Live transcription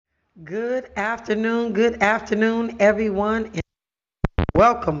Good afternoon, everyone, and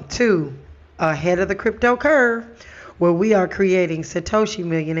welcome to Ahead of the Crypto Curve, where we are creating Satoshi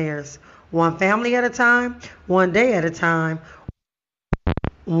millionaires, one family at a time, one day at a time,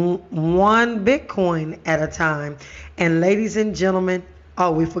 one Bitcoin at a time. And ladies and gentlemen, oh,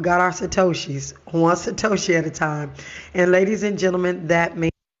 we forgot our Satoshis, one Satoshi at a time. And ladies and gentlemen, that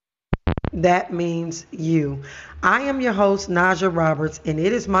means you. I am your host, Naja Roberts, and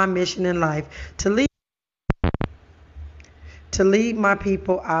it is my mission in life to lead my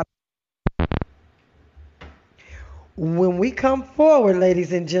people out. When we come forward,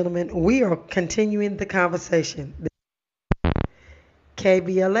 ladies and gentlemen, we are continuing the conversation.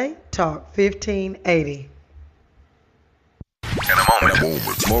 KBLA Talk 1580. In a moment,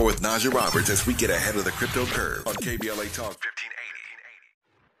 more with Naja Roberts as we get ahead of the crypto curve on KBLA Talk 1580.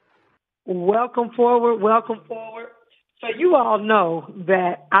 Welcome forward, welcome forward. So you all know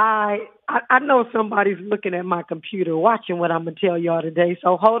that I know somebody's looking at my computer watching what I'm going to tell y'all today.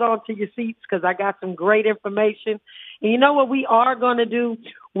 So hold on to your seats because I got some great information. And you know what we are going to do?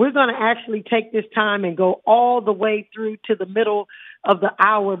 We're going to actually take this time and go all the way through to the middle of the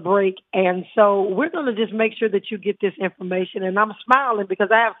hour break. And so we're going to just make sure that you get this information. And I'm smiling because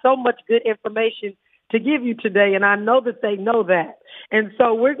I have so much good information to give you today, and I know that they know that. And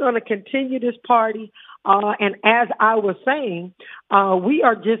so we're going to continue this party. And as I was saying, we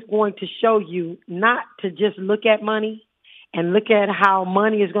are just going to show you not to just look at money and look at how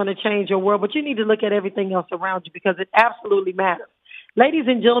money is going to change your world, but you need to look at everything else around you because it absolutely matters. Ladies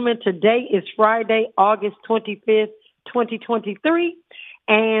and gentlemen, today is Friday, August 25th, 2023.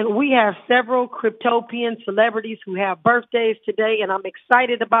 And we have several cryptopian celebrities who have birthdays today, and I'm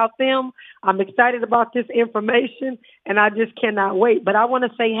excited about them. I'm excited about this information, and I just cannot wait. But I want to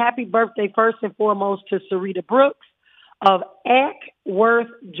say happy birthday first and foremost to Sarita Brooks of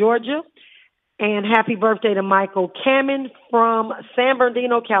Ackworth, Georgia, and happy birthday to Michael Kamen from San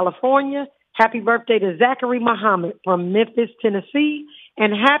Bernardino, California. Happy birthday to Zachary Muhammad from Memphis, Tennessee.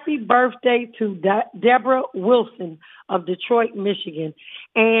 And happy birthday to Deborah Wilson of Detroit, Michigan.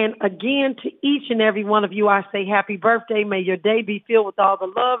 And again, to each and every one of you, I say happy birthday. May your day be filled with all the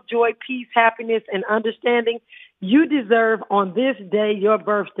love, joy, peace, happiness, and understanding you deserve on this day, your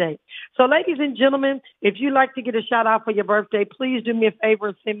birthday. So ladies and gentlemen, if you'd like to get a shout out for your birthday, please do me a favor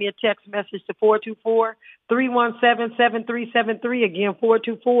and send me a text message to 424-317-7373. Again,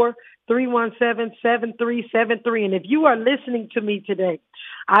 424-317-7373. And if you are listening to me today,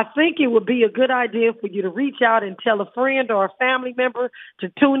 I think it would be a good idea for you to reach out and tell a friend or a family member to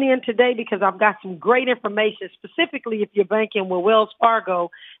tune in today because I've got some great information, specifically if you're banking with Wells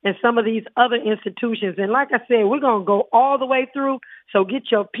Fargo and some of these other institutions. And like I said, we're going to go all the way through, so get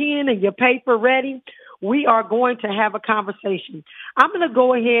your pen and your paper ready. We are going to have a conversation. I'm going to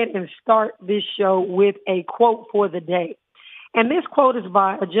go ahead and start this show with a quote for the day. And this quote is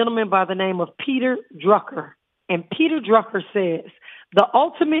by a gentleman by the name of Peter Drucker. And Peter Drucker says, the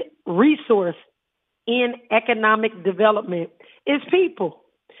ultimate resource in economic development is people.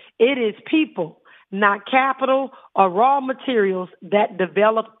 It is people, not capital or raw materials that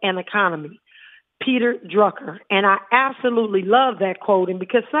develop an economy. Peter Drucker. And I absolutely love that quote. And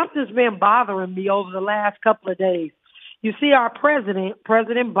because something's been bothering me over the last couple of days. You see, our president,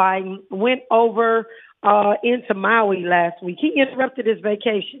 President Biden, went over into Maui last week. He interrupted his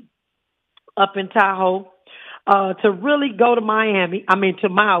vacation up in Tahoe to really go to Maui,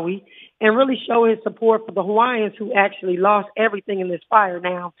 and really show his support for the Hawaiians who actually lost everything in this fire.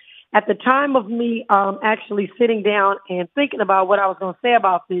 Now, at the time of me actually sitting down and thinking about what I was going to say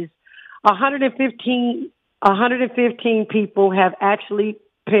about this, 115 people have actually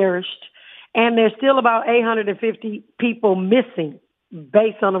perished, and there's still about 850 people missing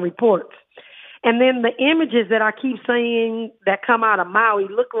based on the reports. And then the images that I keep saying that come out of Maui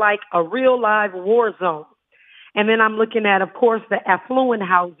look like a real live war zone. And then I'm looking at, of course, the affluent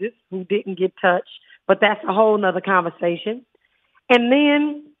houses who didn't get touched, but that's a whole nother conversation. And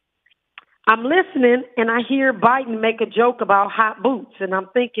then I'm listening and I hear Biden make a joke about hot boots. And I'm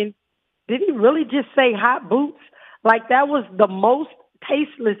thinking, did he really just say hot boots? Like that was the most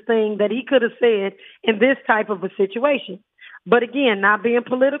tasteless thing that he could have said in this type of a situation. But again, not being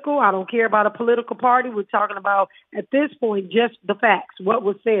political, I don't care about a political party. We're talking about, at this point, just the facts, what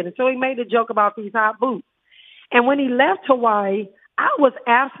was said. And so he made a joke about these hot boots. And when he left Hawaii, I was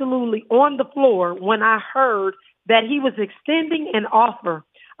absolutely on the floor when I heard that he was extending an offer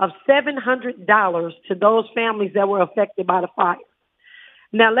of $700 to those families that were affected by the fire.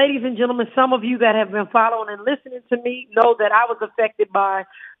 Now, ladies and gentlemen, some of you that have been following and listening to me know that I was affected by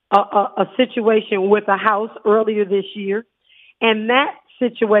a situation with a house earlier this year. And that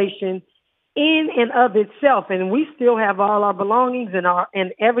situation in and of itself, and we still have all our belongings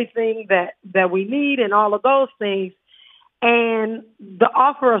and everything that we need and all of those things. And the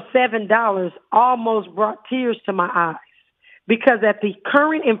offer of $7 almost brought tears to my eyes, because at the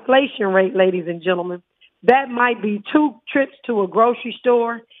current inflation rate, ladies and gentlemen, that might be 2 trips to a grocery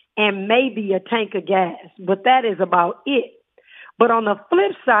store and maybe a tank of gas, but that is about it. But on the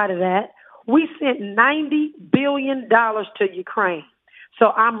flip side of that, we sent $90 billion to Ukraine. So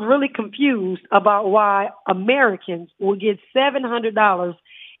I'm really confused about why Americans will get $700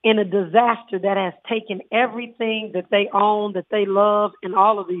 in a disaster that has taken everything that they own, that they love, and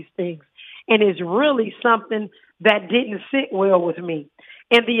all of these things. And it's really something that didn't sit well with me.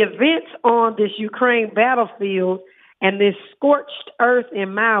 And the events on this Ukraine battlefield and this scorched earth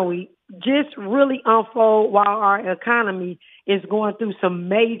in Maui just really unfold while our economy is going through some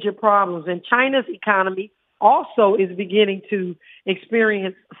major problems. And China's economy also is beginning to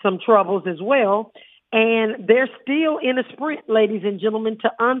experience some troubles as well. And they're still in a sprint, ladies and gentlemen,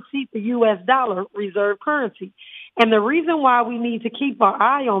 to unseat the U.S. dollar reserve currency. And the reason why we need to keep our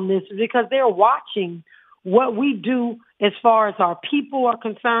eye on this is because they're watching what we do as far as our people are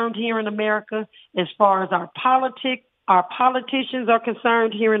concerned here in America, as far as our politicians are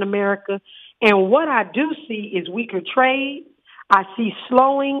concerned here in America. And what I do see is weaker trade. I see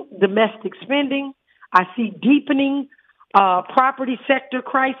slowing domestic spending. I see deepening property sector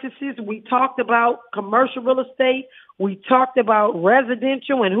crises. We talked about commercial real estate. We talked about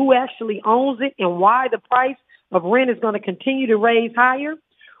residential and who actually owns it and why the price of rent is going to continue to raise higher.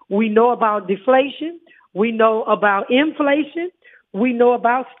 We know about deflation. We know about inflation. We know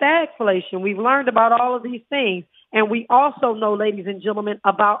about stagflation. We've learned about all of these things. And we also know, ladies and gentlemen,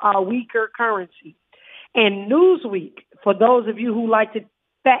 about our weaker currency. And Newsweek, for those of you who like to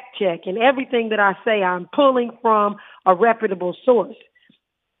fact check, and everything that I say, I'm pulling from a reputable source.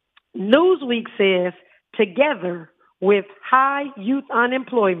 Newsweek says, together with high youth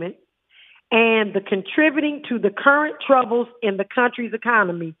unemployment and the contributing to the current troubles in the country's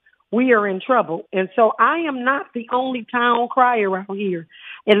economy, we are in trouble. And so I am not the only town crier out here.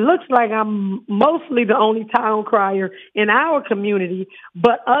 It looks like I'm mostly the only town crier in our community,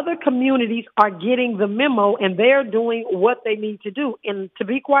 but other communities are getting the memo and they're doing what they need to do. And to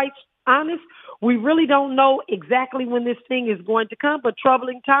be quite honest, we really don't know exactly when this thing is going to come, but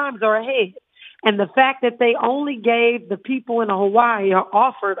troubling times are ahead. And the fact that they only gave the people in Hawaii an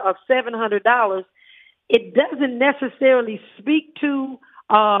offer of $700, it doesn't necessarily speak to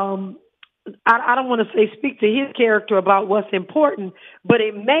I don't want to say speak to his character about what's important, but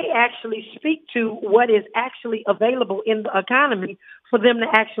it may actually speak to what is actually available in the economy for them to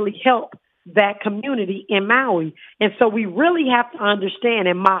actually help that community in Maui. And so we really have to understand,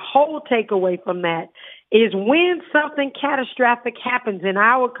 and my whole takeaway from that is when something catastrophic happens in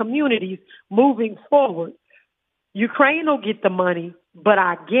our communities moving forward, Ukraine will get the money, but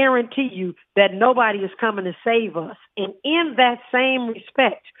I guarantee you that nobody is coming to save us. And in that same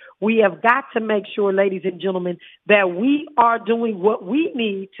respect, we have got to make sure, ladies and gentlemen, that we are doing what we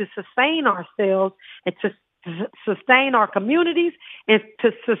need to sustain ourselves and to sustain our communities and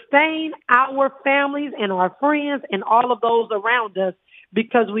to sustain our families and our friends and all of those around us,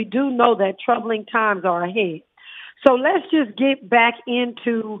 because we do know that troubling times are ahead. So let's just get back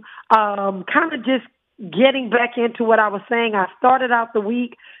into getting back into what I was saying. I started out the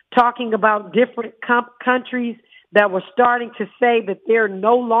week talking about different countries that were starting to say that they're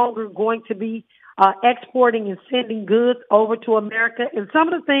no longer going to be exporting and sending goods over to America. And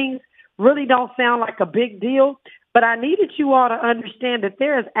some of the things really don't sound like a big deal, but I needed you all to understand that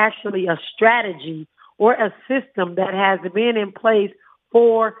there is actually a strategy or a system that has been in place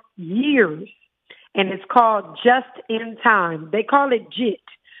for years, and it's called just in time. They call it JIT.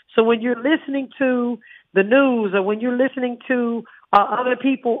 So when you're listening to the news or when you're listening to other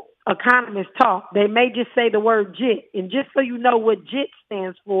people, economists talk, they may just say the word JIT. And just so you know what JIT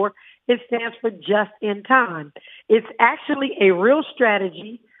stands for, it stands for just in time. It's actually a real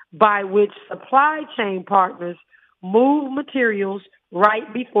strategy by which supply chain partners move materials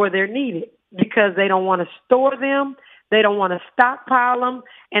right before they're needed, because they don't want to store them, they don't want to stockpile them,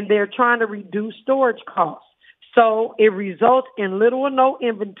 and they're trying to reduce storage costs. So it results in little or no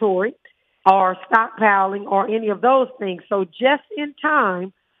inventory or stockpiling or any of those things. So just in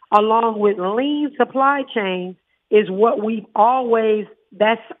time, along with lean supply chains, is what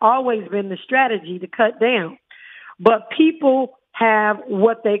that's always been the strategy to cut down. But people have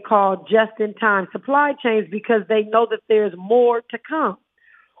what they call just-in-time supply chains because they know that there's more to come.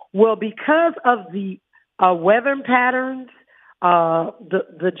 Well, because of the weather patterns,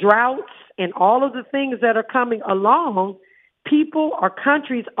 the droughts, and all of the things that are coming along, people or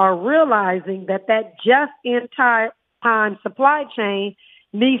countries are realizing that just-in-time supply chain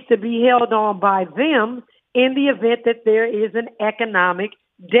needs to be held on by them in the event that there is an economic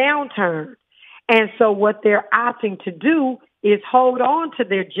downturn. And so what they're opting to do is hold on to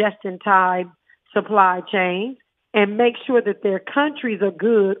their just-in-time supply chains and make sure that their countries are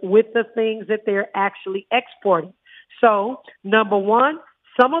good with the things that they're actually exporting. So, number one,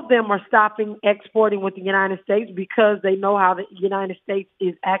 some of them are stopping exporting with the United States because they know how the United States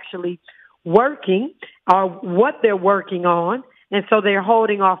is actually working or what they're working on, and so they're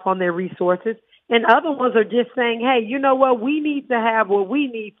holding off on their resources. And other ones are just saying, hey, you know what, we need to have what we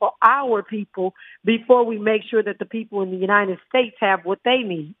need for our people before we make sure that the people in the United States have what they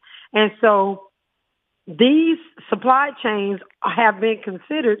need. And so these supply chains have been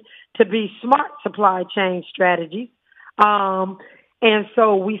considered to be smart supply chain strategies. And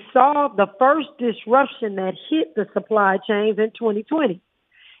so we saw the first disruption that hit the supply chains in 2020.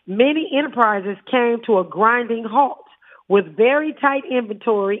 Many enterprises came to a grinding halt with very tight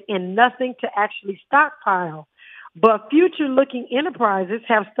inventory and nothing to actually stockpile. But future-looking enterprises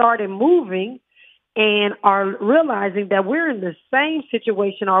have started moving and are realizing that we're in the same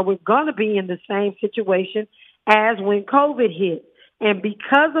situation, or we're going to be in the same situation as when COVID hit. And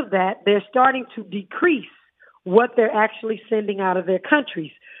because of that, they're starting to decrease what they're actually sending out of their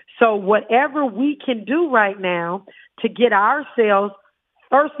countries. So whatever we can do right now to get ourselves,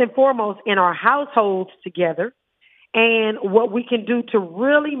 first and foremost, in our households together, and what we can do to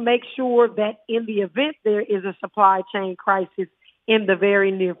really make sure that in the event there is a supply chain crisis in the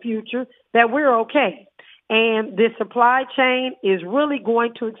very near future, that we're okay. And this supply chain is really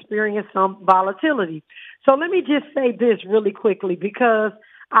going to experience some volatility. So let me just say this really quickly, because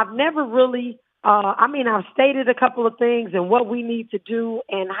I've never really, I've stated a couple of things and what we need to do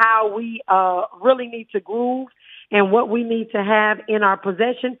and how we really need to groove and what we need to have in our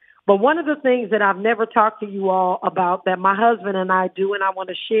possession. But one of the things that I've never talked to you all about that my husband and I do, and I want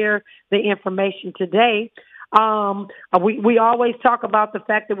to share the information today, we always talk about the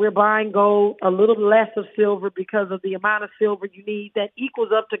fact that we're buying gold, a little less of silver because of the amount of silver you need that equals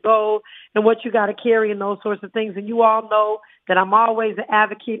up to gold and what you got to carry and those sorts of things. And you all know that I'm always an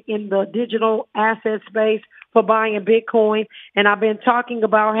advocate in the digital asset space for buying Bitcoin. And I've been talking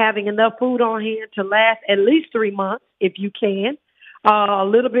about having enough food on hand to last at least 3 months if you can. A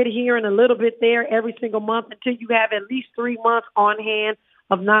little bit here and a little bit there every single month until you have at least 3 months on hand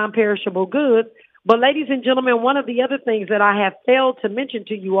of non-perishable goods. But ladies and gentlemen, one of the other things that I have failed to mention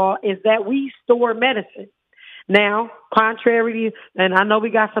to you all is that we store medicine. Now, contrary to, and I know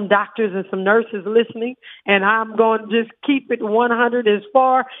we got some doctors and some nurses listening, and I'm going to just keep it 100 as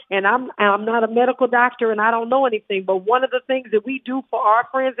far, and I'm not a medical doctor and I don't know anything, but one of the things that we do for our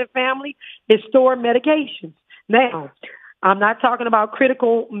friends and family is store medications. Now, I'm not talking about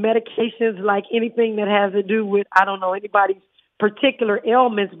critical medications like anything that has to do with, I don't know, anybody's particular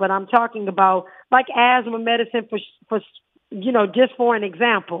ailments, but I'm talking about like asthma medicine for just for an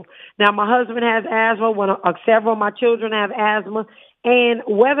example. Now, my husband has asthma. Several of my children have asthma. And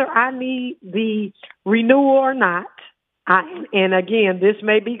whether I need the renewal or not, and again, this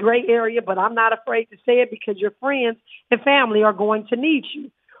may be gray area, but I'm not afraid to say it because your friends and family are going to need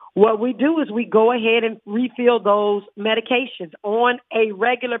you. What we do is we go ahead and refill those medications on a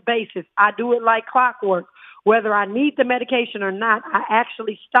regular basis. I do it like clockwork. Whether I need the medication or not, I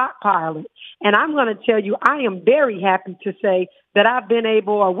actually stockpile it. And I'm going to tell you, I am very happy to say that I've been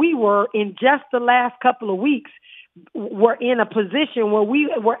able, or we were in just the last couple of weeks, we're in a position where we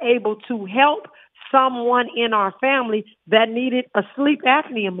were able to help someone in our family that needed a sleep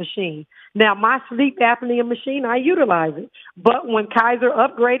apnea machine. Now, my sleep apnea machine, I utilize it. But when Kaiser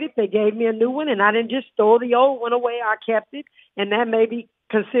upgraded, they gave me a new one, and I didn't just throw the old one away. I kept it, and that may be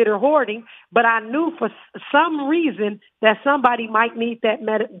considered hoarding. But I knew for some reason that somebody might need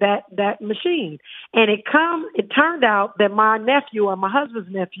that machine. And it turned out that my nephew, or my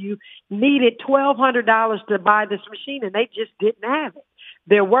husband's nephew, needed $1,200 to buy this machine, and they just didn't have it.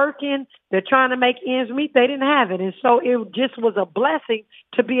 They're working. They're trying to make ends meet. They didn't have it. And so it just was a blessing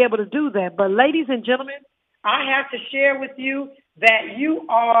to be able to do that. But ladies and gentlemen, I have to share with you that you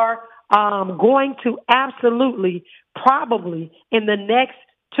are going to absolutely, probably in the next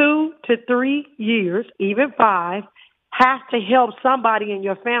 2 to 3 years, even 5, have to help somebody in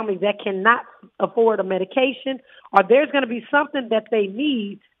your family that cannot afford a medication, or there's going to be something that they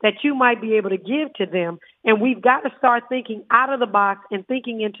need that you might be able to give to them. And we've got to start thinking out of the box and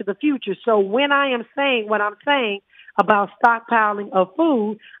thinking into the future. So when I am saying what I'm saying about stockpiling of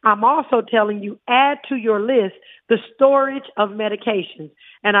food, I'm also telling you, add to your list the storage of medications.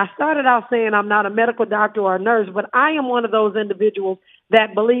 And I started out saying I'm not a medical doctor or a nurse, but I am one of those individuals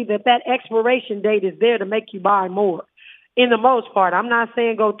that believe that that expiration date is there to make you buy more. In the most part, I'm not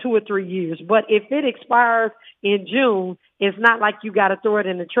saying go 2 or 3 years, but if it expires in June, it's not like you got to throw it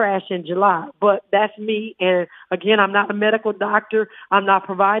in the trash in July. But that's me. And again, I'm not a medical doctor. I'm not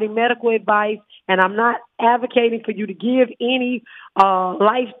providing medical advice, and I'm not advocating for you to give any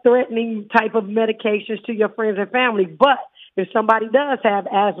life-threatening type of medications to your friends and family. But if somebody does have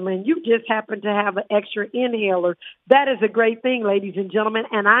asthma and you just happen to have an extra inhaler, that is a great thing, ladies and gentlemen.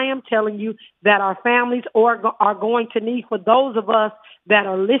 And I am telling you that our families are going to need, for those of us that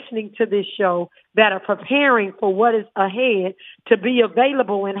are listening to this show, that are preparing for what is ahead, to be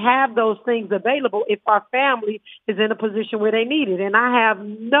available and have those things available if our family is in a position where they need it. And I have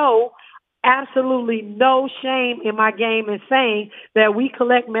absolutely no shame in my game in saying that we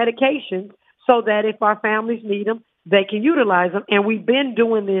collect medications so that if our families need them, they can utilize them. And we've been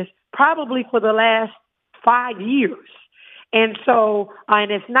doing this probably for the last 5 years. And so,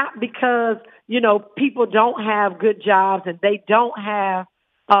 and it's not because, people don't have good jobs and they don't have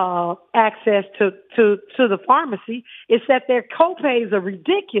access to the pharmacy. It's that their copays are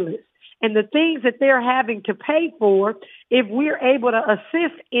ridiculous. And the things that they're having to pay for, if we're able to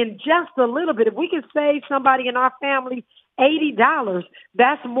assist in just a little bit, if we can save somebody in our family $80,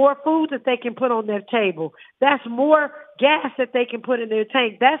 that's more food that they can put on their table. That's more gas that they can put in their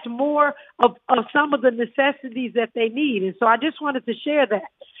tank. That's more of some of the necessities that they need. And so I just wanted to share that.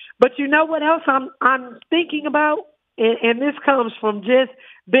 But you know what else I'm thinking about? And this comes from just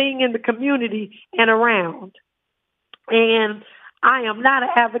being in the community and around. And I am not an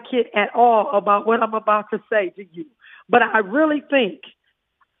advocate at all about what I'm about to say to you. But I really think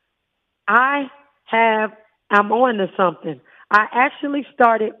I'm on to something. I actually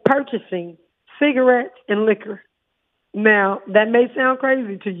started purchasing cigarettes and liquor. Now, that may sound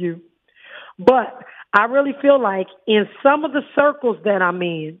crazy to you, but I really feel like in some of the circles that I'm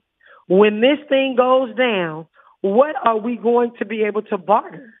in, when this thing goes down, what are we going to be able to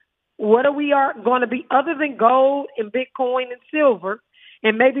barter? What are we going to be, other than gold and Bitcoin and silver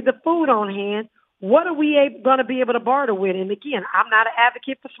and maybe the food on hand, what are we going to be able to barter with? And again, I'm not an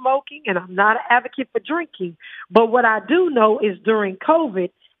advocate for smoking and I'm not an advocate for drinking. But what I do know is during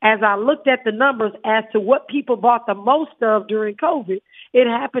COVID, as I looked at the numbers as to what people bought the most of during COVID, it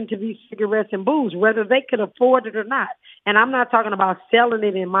happened to be cigarettes and booze, whether they could afford it or not. And I'm not talking about selling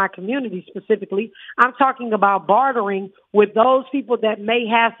it in my community specifically. I'm talking about bartering with those people that may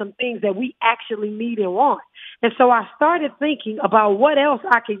have some things that we actually need and want. And so I started thinking about what else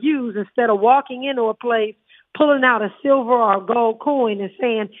I could use instead of walking into a place, pulling out a silver or a gold coin and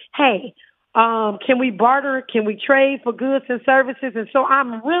saying, hey, can we barter? Can we trade for goods and services? And so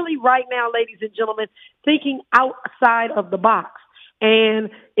I'm really right now, ladies and gentlemen, thinking outside of the box. And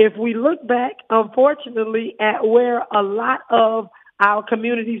if we look back, unfortunately, at where a lot of our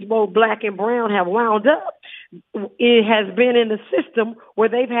communities, both black and brown, have wound up, it has been in the system where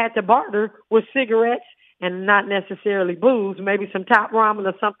they've had to barter with cigarettes and not necessarily booze, maybe some top ramen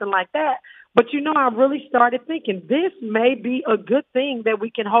or something like that. But, I really started thinking this may be a good thing that we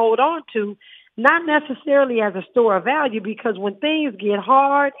can hold on to, not necessarily as a store of value, because when things get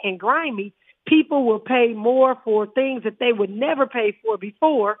hard and grimy, people will pay more for things that they would never pay for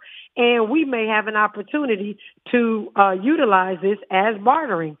before, and we may have an opportunity to utilize this as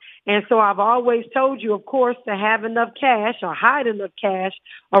bartering. And so I've always told you, of course, to have enough cash or hide enough cash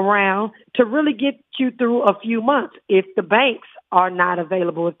around to really get you through a few months if the banks are not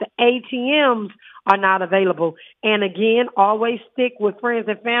available, if the ATMs are not available. And again, always stick with friends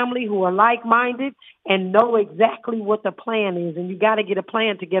and family who are like-minded and know exactly what the plan is. And you got to get a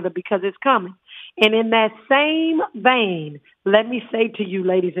plan together because it's coming. And in that same vein, let me say to you,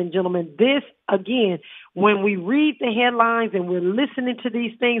 ladies and gentlemen, this, again, when we read the headlines and we're listening to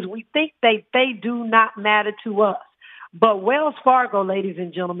these things, we think they do not matter to us. But Wells Fargo, ladies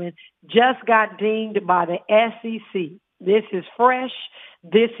and gentlemen, just got dinged by the SEC. This is fresh.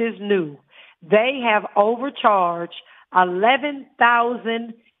 This is new. They have overcharged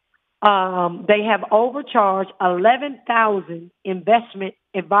 11,000 investment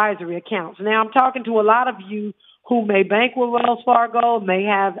advisory accounts. Now, I'm talking to a lot of you who may bank with Wells Fargo, may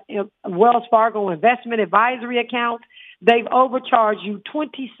have Wells Fargo investment advisory accounts. They've overcharged you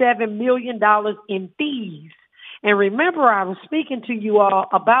 $27 million in fees. And remember, I was speaking to you all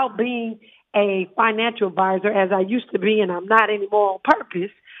about being a financial advisor, as I used to be, and I'm not anymore on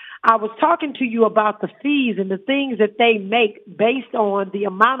purpose. I was talking to you about the fees and the things that they make based on the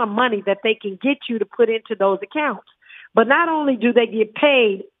amount of money that they can get you to put into those accounts. But not only do they get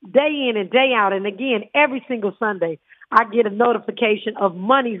paid day in and day out, and again, every single Sunday, I get a notification of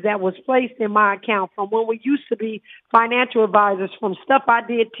monies that was placed in my account from when we used to be financial advisors, from stuff I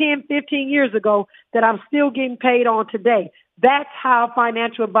did 10, 15 years ago that I'm still getting paid on today. That's how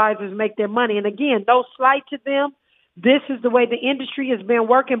financial advisors make their money. And again, no slight to them. This is the way the industry has been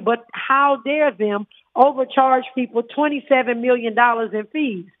working, but how dare them overcharge people $27 million in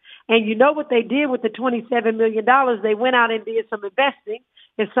fees? And you know what they did with the $27 million? They went out and did some investing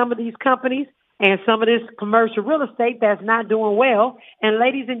in some of these companies and some of this commercial real estate that's not doing well. And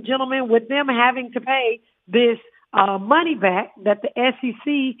ladies and gentlemen, with them having to pay this money back that the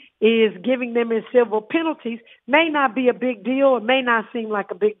SEC is giving them in civil penalties may not be a big deal. It may not seem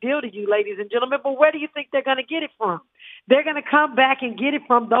like a big deal to you, ladies and gentlemen, but where do you think they're going to get it from? They're going to come back and get it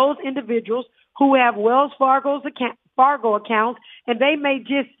from those individuals who have Wells Fargo accounts, and they may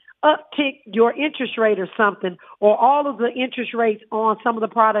just uptick your interest rate or something, or all of the interest rates on some of the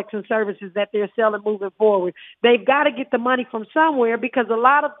products and services that they're selling moving forward. They've got to get the money from somewhere, because a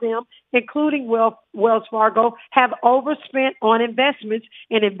lot of them, including Wells Fargo, have overspent on investments,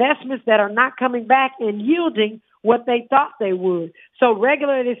 and investments that are not coming back and yielding what they thought they would. So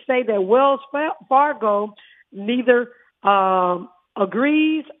regularly say that Wells Fargo neither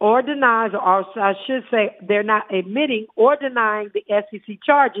agrees or denies, or I should say they're not admitting or denying the SEC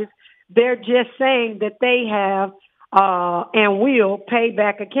charges. They're just saying that they have and will pay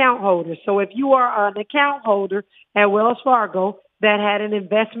back account holders. So if you are an account holder at Wells Fargo that had an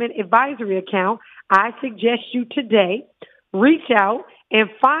investment advisory account, I suggest you today reach out and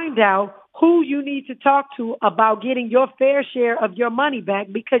find out who you need to talk to about getting your fair share of your money back,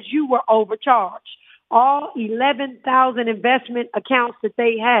 because you were overcharged. All 11,000 investment accounts that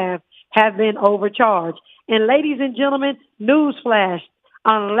they have been overcharged. And ladies and gentlemen, newsflash,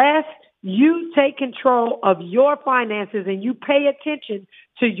 unless you take control of your finances and you pay attention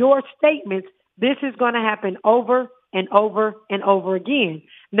to your statements, this is going to happen over and over and over again.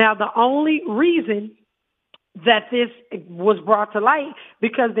 Now, the only reason that this was brought to light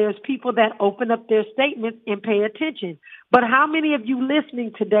because there's people that open up their statements and pay attention. But how many of you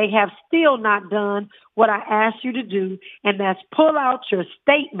listening today have still not done what I asked you to do, and that's pull out your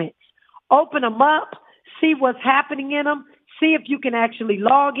statements, open them up, see what's happening in them, see if you can actually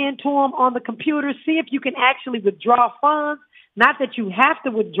log into them on the computer, see if you can actually withdraw funds. Not that you have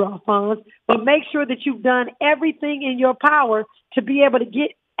to withdraw funds, but make sure that you've done everything in your power to be able to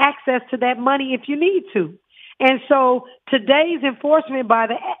get access to that money if you need to. And so today's enforcement by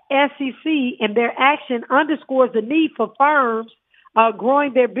the SEC and their action underscores the need for firms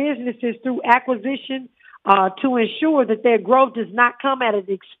growing their businesses through acquisition to ensure that their growth does not come at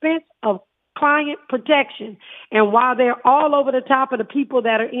the expense of client protection. And while they're all over the top of the people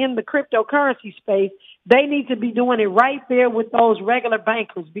that are in the cryptocurrency space, they need to be doing it right there with those regular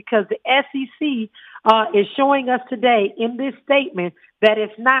bankers, because the SEC is showing us today in this statement that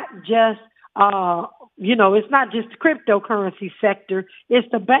it's not just it's not just the cryptocurrency sector, it's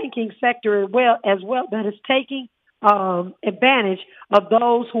the banking sector as well that is taking advantage of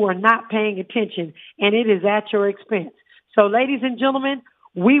those who are not paying attention, and it is at your expense. So, ladies and gentlemen,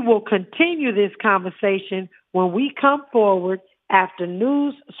 we will continue this conversation when we come forward after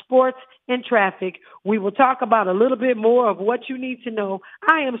news, sports, and traffic. We will talk about a little bit more of what you need to know.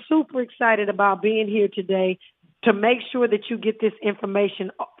 I am super excited about being here today to make sure that you get this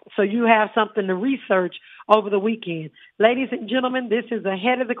information so you have something to research over the weekend. Ladies and gentlemen, this is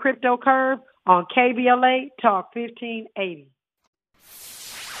Ahead of the Crypto Curve on KBLA Talk 1580.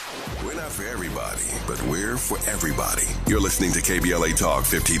 We're not for everybody, but we're for everybody. You're listening to KBLA Talk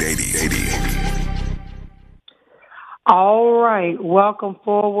 1580. All right. Welcome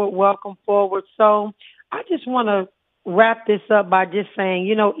forward. So I just want to wrap this up by just saying,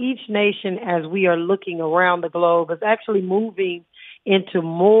 each nation, as we are looking around the globe, is actually moving into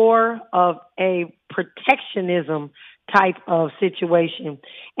more of a protectionism type of situation.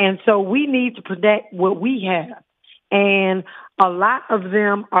 And so we need to protect what we have. And a lot of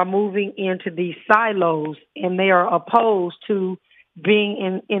them are moving into these silos, and they are opposed to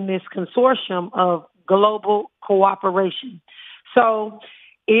being in this consortium of global cooperation. So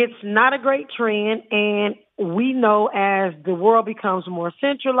it's not a great trend, and we know as the world becomes more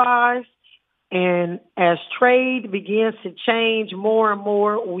centralized and as trade begins to change more and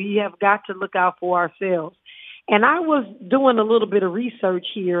more, we have got to look out for ourselves. And I was doing a little bit of research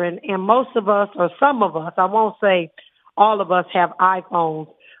here, and most of us, or some of us, I won't say all of us, have iPhones,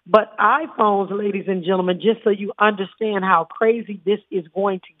 But iPhones, ladies and gentlemen, just so you understand how crazy this is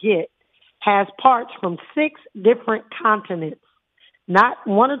going to get, has parts from 6 different continents, not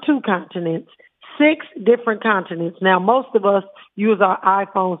 1 or 2 continents, 6 different continents. Now, most of us use our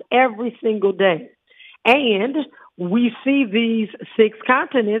iPhones every single day. And we see these 6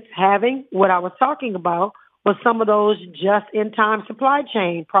 continents having what I was talking about was some of those just-in-time supply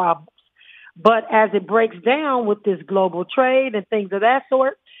chain problems. But as it breaks down with this global trade and things of that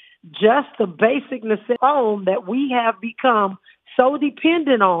sort, just the basic necessity that we have become so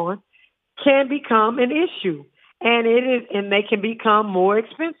dependent on can become an issue, and they can become more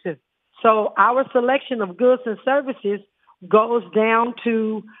expensive. So our selection of goods and services goes down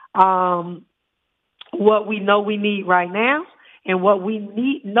to what we know we need right now and what we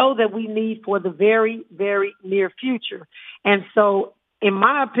know that we need for the very, very near future. And so, in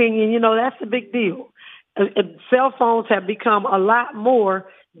my opinion, that's a big deal. Cell phones have become a lot more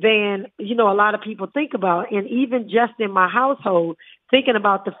than, a lot of people think about. And even just in my household, thinking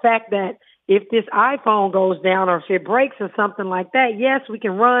about the fact that if this iPhone goes down or if it breaks or something like that, yes, we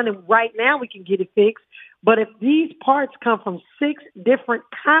can run and right now we can get it fixed. But if these parts come from 6 different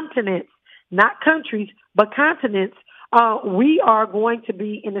continents, not countries, but continents, we are going to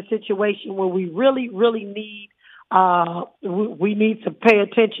be in a situation where we really, really need we need to pay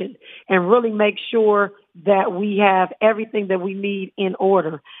attention and really make sure that we have everything that we need in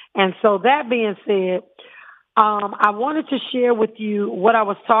order. And so that being said, I wanted to share with you what I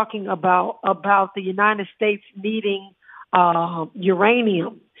was talking about the United States needing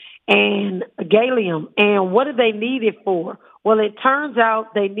uranium and gallium. And what do they need it for? Well, it turns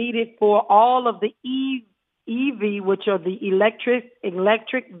out they need it for all of the EV, which are the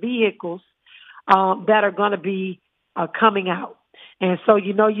electric vehicles that are going to be coming out. And so,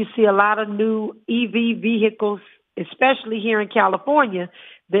 you see a lot of new EV vehicles, especially here in California.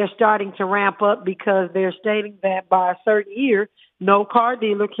 They're starting to ramp up because they're stating that by a certain year, no car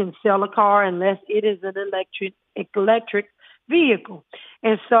dealer can sell a car unless it is an electric vehicle.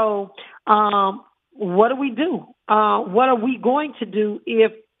 And so what do we do? What are we going to do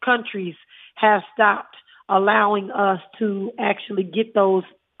if countries have stopped allowing us to actually get those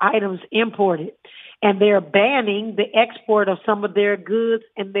items imported? And they're banning the export of some of their goods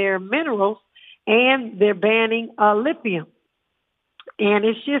and their minerals, and they're banning lithium. And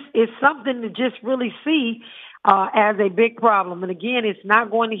it's something to just really see as a big problem. And again, it's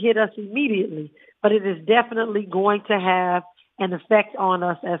not going to hit us immediately, but it is definitely going to have an effect on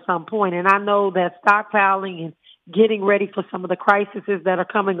us at some point. And I know that stockpiling and getting ready for some of the crises that are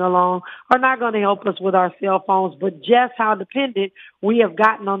coming along are not going to help us with our cell phones, but just how dependent we have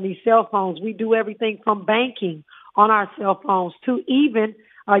gotten on these cell phones. We do everything from banking on our cell phones to even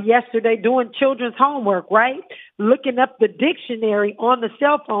yesterday doing children's homework, right? Looking up the dictionary on the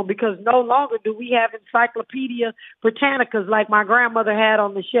cell phone because no longer do we have Encyclopedia Britannicas like my grandmother had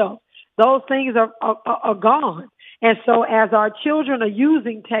on the shelf. Those things are gone. And so as our children are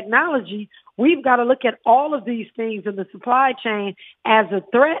using technology, we've got to look at all of these things in the supply chain as a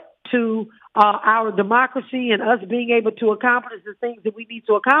threat to our democracy and us being able to accomplish the things that we need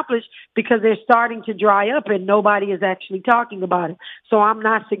to accomplish because they're starting to dry up and nobody is actually talking about it. So I'm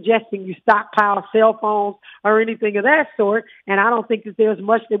not suggesting you stockpile cell phones or anything of that sort, and I don't think that there's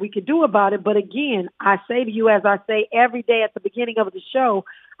much that we can do about it. But again, I say to you, as I say every day at the beginning of the show,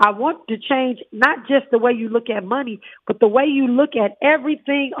 I want to change not just the way you look at money, but the way you look at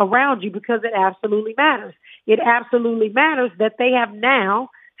everything around you because it absolutely matters. It absolutely matters that they have now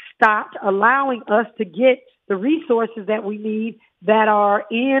stopped allowing us to get the resources that we need that are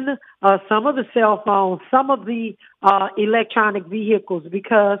in some of the cell phones, some of the electronic vehicles,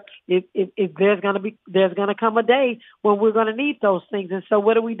 because if there's going to come a day when we're going to need those things. And so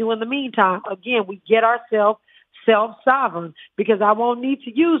what do we do in the meantime? Again, we get ourselves self-sovereign because I won't need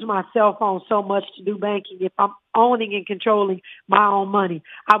to use my cell phone so much to do banking if I'm owning and controlling my own money.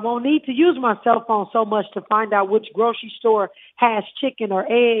 I won't need to use my cell phone so much to find out which grocery store has chicken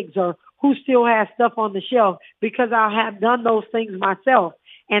or eggs or who still has stuff on the shelf because I have done those things myself.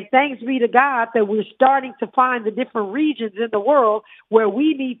 And thanks be to God that we're starting to find the different regions in the world where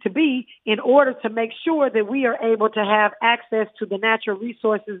we need to be in order to make sure that we are able to have access to the natural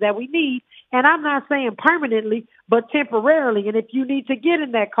resources that we need. And I'm not saying permanently, but temporarily. And if you need to get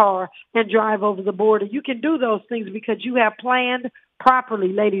in that car and drive over the border, you can do those things because you have planned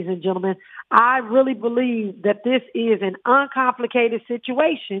properly, ladies and gentlemen. I really believe that this is an uncomplicated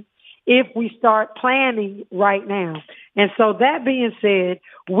situation if we start planning right now. And so that being said,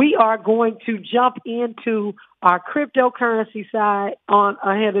 we are going to jump into our cryptocurrency side on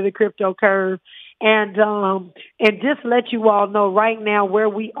ahead of the crypto curve, and just let you all know right now where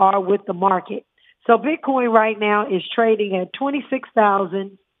we are with the market. So Bitcoin right now is trading at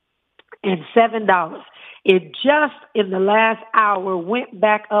 $26,007. It just in the last hour went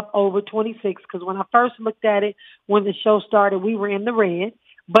back up over 26, because when I first looked at it when the show started, we were in the red,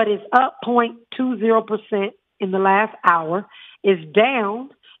 but it's up 0.20% in the last hour. It's down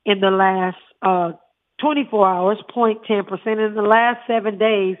in the last 24 hours, 0.10%. In the last 7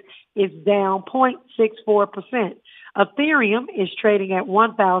 days, it's down 0.64%. Ethereum is trading at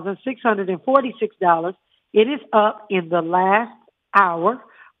 $1,646. It is up in the last hour,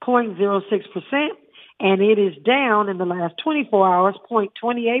 0.06%, and it is down in the last 24 hours,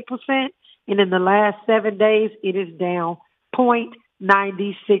 0.28%, and in the last 7 days, it is down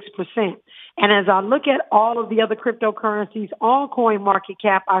 0.96%. And as I look at all of the other cryptocurrencies on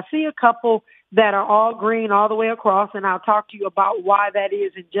CoinMarketCap, I see a couple that are all green all the way across, and I'll talk to you about why that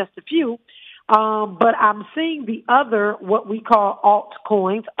is in just a few. But I'm seeing the other, what we call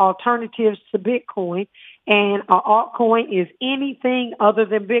altcoins, alternatives to Bitcoin, and an altcoin is anything other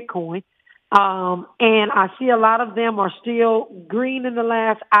than Bitcoin. And I see a lot of them are still green in the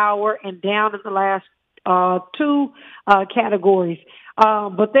last hour and down in the last two categories.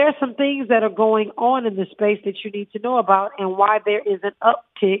 But there are some things that are going on in the space that you need to know about, and why there is an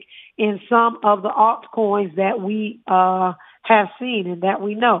uptick in some of the altcoins that we have seen and that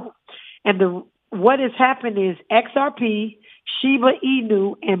we know. And what has happened is XRP, Shiba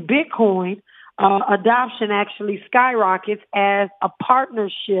Inu, and Bitcoin adoption actually skyrockets as a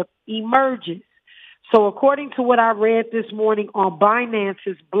partnership emerges. So according to what I read this morning on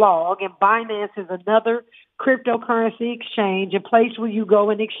Binance's blog, and Binance is another cryptocurrency exchange, a place where you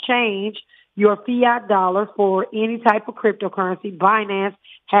go and exchange your fiat dollar for any type of cryptocurrency. Binance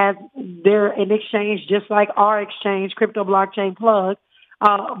has an exchange just like our exchange, Crypto Blockchain Plug.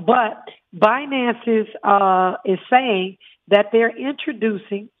 But Binance is saying that they're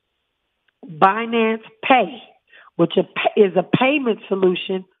introducing Binance Pay, which is a payment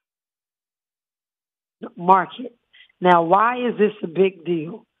solution market. Now, why is this a big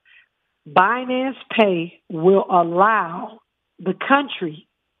deal? Binance Pay will allow the country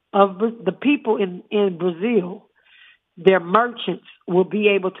of the people in Brazil, their merchants will be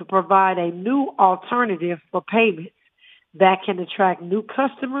able to provide a new alternative for payments that can attract new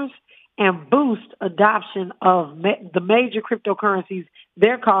customers and boost adoption of the major cryptocurrencies.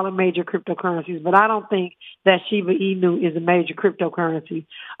 They're calling major cryptocurrencies, but I don't think that Shiba Inu is a major cryptocurrency.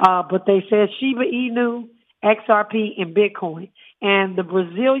 But they said Shiba Inu, XRP, and Bitcoin. And the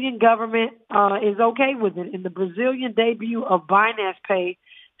Brazilian government is okay with it. And the Brazilian debut of Binance Pay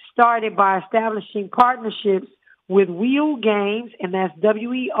started by establishing partnerships with Wheel Games, and that's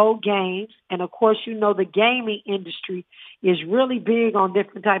WEO Games. And, of course, you know the gaming industry is really big on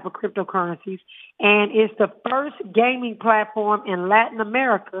different type of cryptocurrencies. And it's the first gaming platform in Latin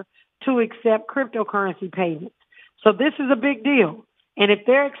America to accept cryptocurrency payments. So this is a big deal. And if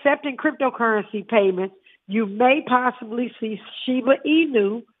they're accepting cryptocurrency payments, you may possibly see Shiba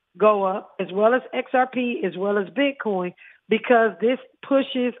Inu go up, as well as XRP, as well as Bitcoin, because this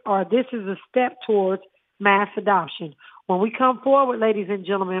is a step towards mass adoption. When we come forward, ladies and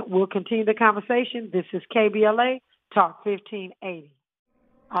gentlemen, we'll continue the conversation. This is KBLA Talk 1580.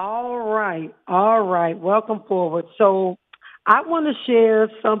 All right. Welcome forward. So I want to share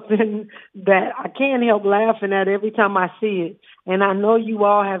something that I can't help laughing at every time I see it. And I know you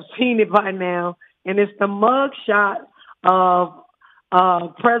all have seen it by now. And it's the mugshot of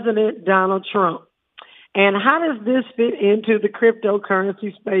President Donald Trump. And how does this fit into the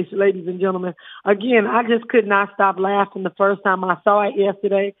cryptocurrency space, ladies and gentlemen? Again, I just could not stop laughing the first time I saw it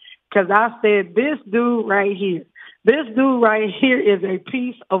yesterday, because I said, this dude right here is a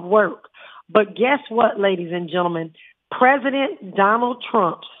piece of work. But guess what, ladies and gentlemen? Ex-President Donald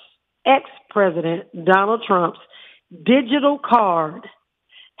Trump's digital card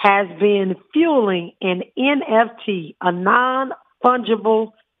has been fueling an NFT, a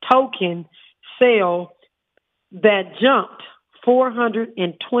non-fungible token sale that jumped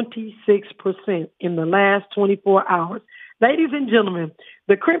 426% in the last 24 hours. Ladies and gentlemen,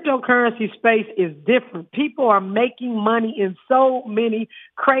 the cryptocurrency space is different. People are making money in so many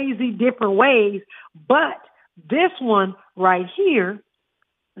crazy different ways, but this one right here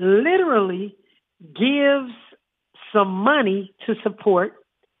literally gives some money to support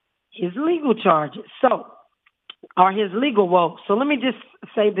his legal charges. Or his legal woes. So let me just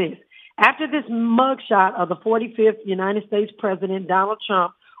say this. After this mugshot of the 45th United States President Donald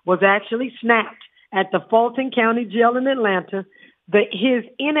Trump was actually snapped at the Fulton County Jail in Atlanta. His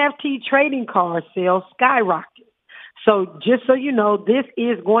NFT trading card sales skyrocketed. So just so you know, this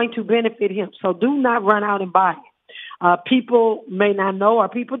is going to benefit him. So do not run out and buy it. People may not know, or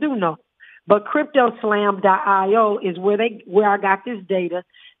people do know. But CryptoSlam.io is where I got this data.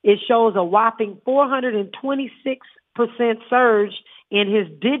 It shows a whopping 426% surge in his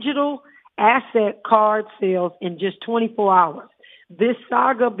digital asset card sales in just 24 hours. This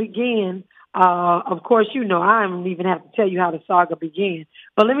saga began, of course, you know, I don't even have to tell you how the saga began.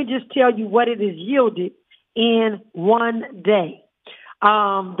 But let me just tell you what it has yielded in one day.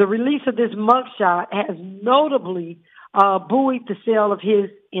 The release of this mugshot has notably buoyed the sale of his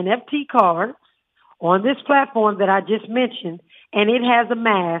NFT cards on this platform that I just mentioned, and it has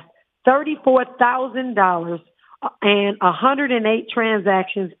amassed $34,000 and 108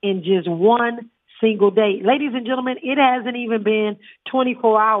 transactions in just one single day. Ladies and gentlemen, it hasn't even been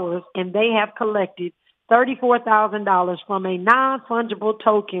 24 hours, and they have collected $34,000 from a non-fungible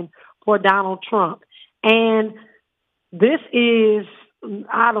token for Donald Trump. And this is,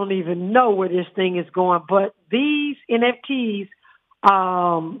 I don't even know where this thing is going, but these NFTs,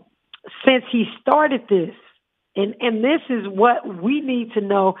 since he started this, and this is what we need to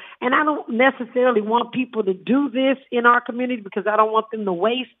know, and I don't necessarily want people to do this in our community because I don't want them to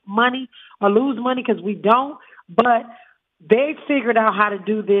waste money or lose money, because we don't, but they figured out how to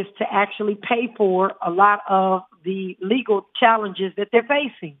do this to actually pay for a lot of the legal challenges that they're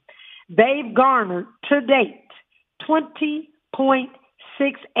facing. They've garnered to date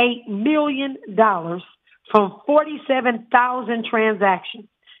 $20.68 million from 47,000 transactions.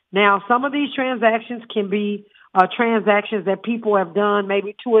 Now, some of these transactions can be transactions that people have done,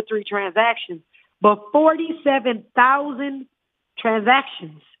 maybe 2 or 3 transactions, but 47,000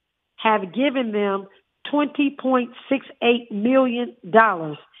 transactions have given them $20.68 million.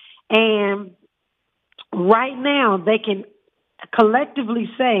 And right now, they can collectively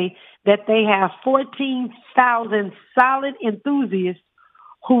say that they have 14,000 solid enthusiasts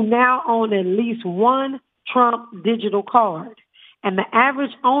who now own at least one Trump digital card. And the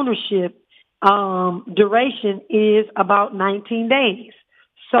average ownership duration is about 19 days.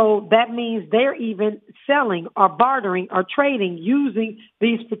 So that means they're even selling or bartering or trading using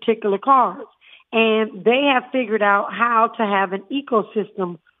these particular cards. And they have figured out how to have an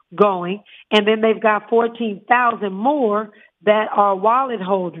ecosystem going. And then they've got 14,000 more that are wallet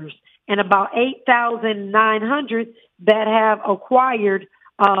holders, and about 8,900 that have acquired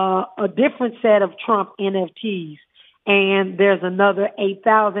a different set of Trump NFTs. And there's another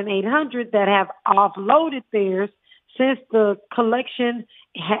 8,800 that have offloaded theirs since the collection,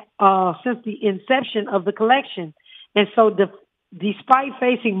 since the inception of the collection. And so despite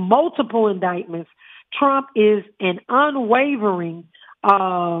facing multiple indictments, Trump is an unwavering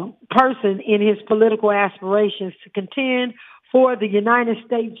person in his political aspirations to contend for the United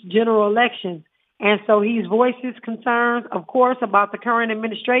States general election. And so he's voiced his concerns, of course, about the current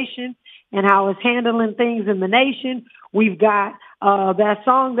administration and how it's handling things in the nation. We've got that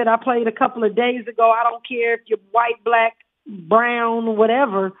song that I played a couple of days ago. I don't care if you're white, black, brown,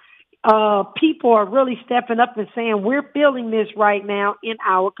 whatever. People are really stepping up and saying, we're feeling this right now in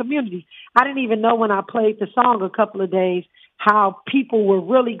our community. I didn't even know when I played the song a couple of days how people were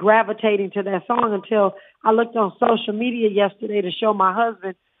really gravitating to that song until I looked on social media yesterday to show my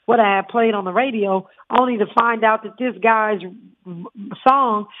husband what I had played on the radio, only to find out that this guy's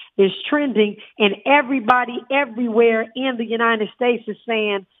song is trending, and everybody everywhere in the United States is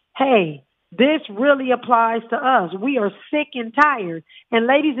saying, hey, this really applies to us. We are sick and tired. And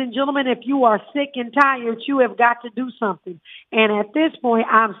ladies and gentlemen, if you are sick and tired, you have got to do something. And at this point,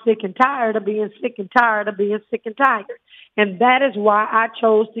 I'm sick and tired of being sick and tired of being sick and tired. And that is why I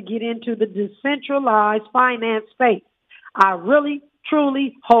chose to get into the decentralized finance space. I really,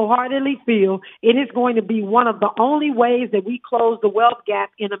 truly, wholeheartedly feel it is going to be one of the only ways that we close the wealth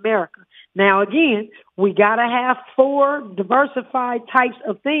gap in America. Now, again, we got to have 4 diversified types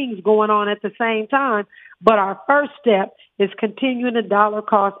of things going on at the same time. But our first step is continuing the dollar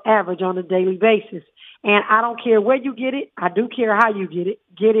cost average on a daily basis. And I don't care where you get it. I do care how you get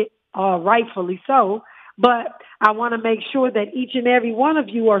it rightfully so. But I want to make sure that each and every one of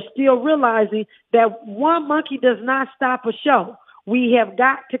you are still realizing that one monkey does not stop a show. We have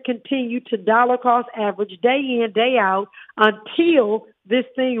got to continue to dollar cost average day in, day out until this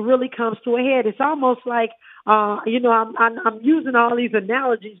thing really comes to a head. It's almost like, I'm using all these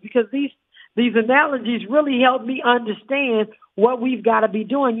analogies because these analogies really help me understand what we've got to be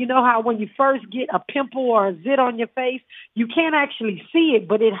doing. You know how when you first get a pimple or a zit on your face, you can't actually see it,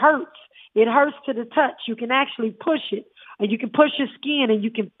 but it hurts. It hurts to the touch. You can actually push it. and you can push your skin, and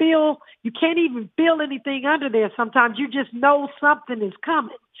you can't even feel anything under there. Sometimes you just know something is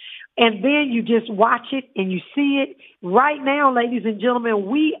coming. And then you just watch it and you see it. Right now, ladies and gentlemen,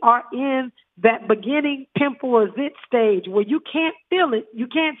 we are in that beginning pimple or zit stage where you can't feel it, you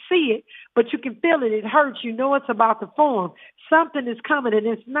can't see it, but you can feel it. It hurts. You know it's about to form. Something is coming, and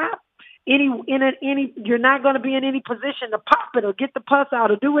it's not you're not going to be in any position to pop it or get the pus out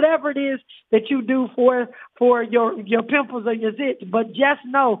or do whatever it is that you do for your pimples or your zits. But just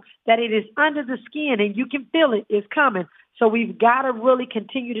know that it is under the skin and you can feel it. It's coming. So we've got to really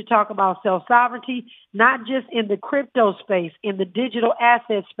continue to talk about self-sovereignty, not just in the crypto space, in the digital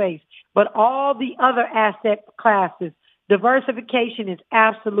asset space, but all the other asset classes. Diversification is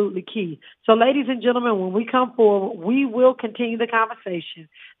absolutely key. So, ladies and gentlemen, when we come forward, we will continue the conversation.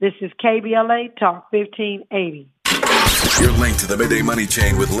 This is KBLA Talk 1580. You're linked to the Midday Money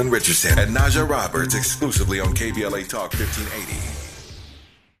Chain with Lynn Richardson and Naja Roberts exclusively on KBLA Talk 1580.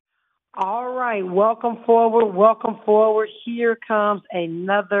 All right, welcome forward, welcome forward. Here comes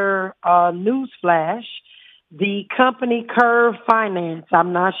another news flash. The company Curve Finance,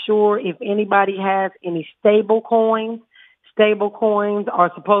 I'm not sure if anybody has any stable coins. Stable coins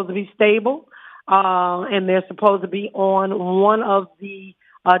are supposed to be stable, and they're supposed to be on one of the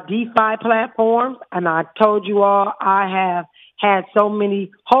DeFi platforms. And I told you all I have had so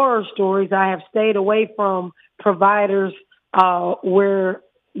many horror stories. I have stayed away from providers where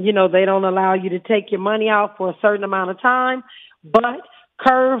they don't allow you to take your money out for a certain amount of time. But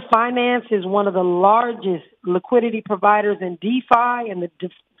Curve Finance is one of the largest liquidity providers in DeFi and the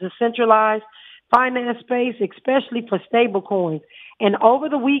decentralized finance space, especially for stable coins. And over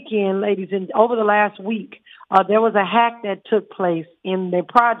the weekend, over the last week, there was a hack that took place in their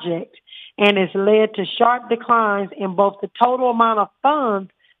project, and it's led to sharp declines in both the total amount of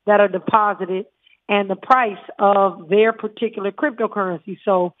funds that are deposited and the price of their particular cryptocurrency.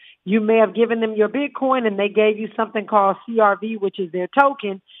 So you may have given them your Bitcoin and they gave you something called CRV, which is their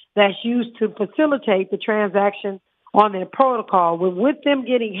token that's used to facilitate the transaction on their protocol. Well, with them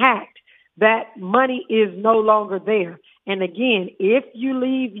getting hacked, that money is no longer there. And again, if you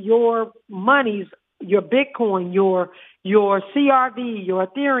leave your monies, your Bitcoin, your CRV, your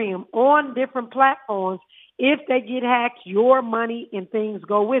Ethereum on different platforms, if they get hacked, your money and things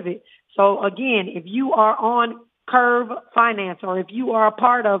go with it. So again, if you are on Curve Finance or if you are a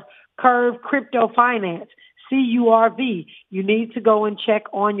part of Curve Crypto Finance, CURV, you need to go and check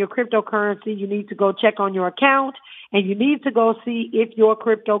on your cryptocurrency. You need to go check on your account, and you need to go see if your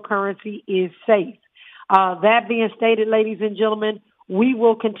cryptocurrency is safe. That being stated, ladies and gentlemen, we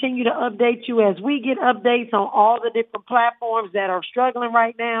will continue to update you as we get updates on all the different platforms that are struggling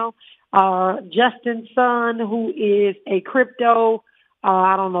right now. Justin Sun, who is a crypto,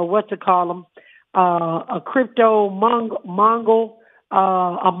 I don't know what to call him, a crypto mogul,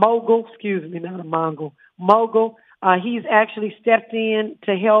 he's actually stepped in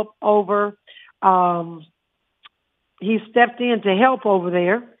to help over.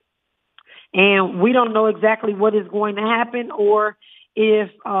 There, and we don't know exactly what is going to happen, or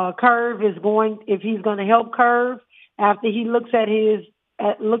if if he's going to help Curve after he looks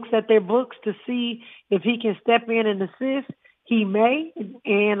at their books to see if he can step in and assist. He may,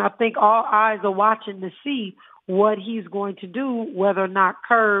 and I think all eyes are watching to see what he's going to do, whether or not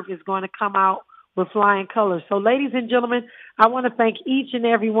Curve is going to come out with flying colors. So, ladies and gentlemen, I want to thank each and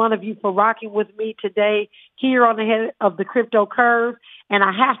every one of you for rocking with me today here on the head of the Crypto Curve. And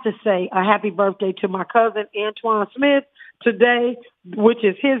I have to say a happy birthday to my cousin, Antoine Smith, today, which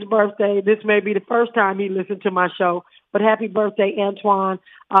is his birthday. This may be the first time he listened to my show, but happy birthday, Antoine.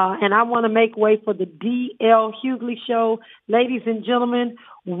 And I want to make way for the D.L. Hughley Show. Ladies and gentlemen,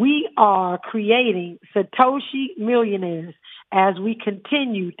 we are creating Satoshi millionaires as we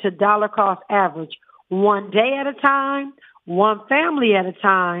continue to dollar cost average, one day at a time, one family at a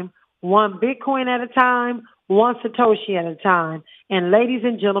time, one Bitcoin at a time, one Satoshi at a time. And ladies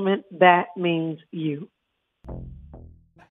and gentlemen, that means you.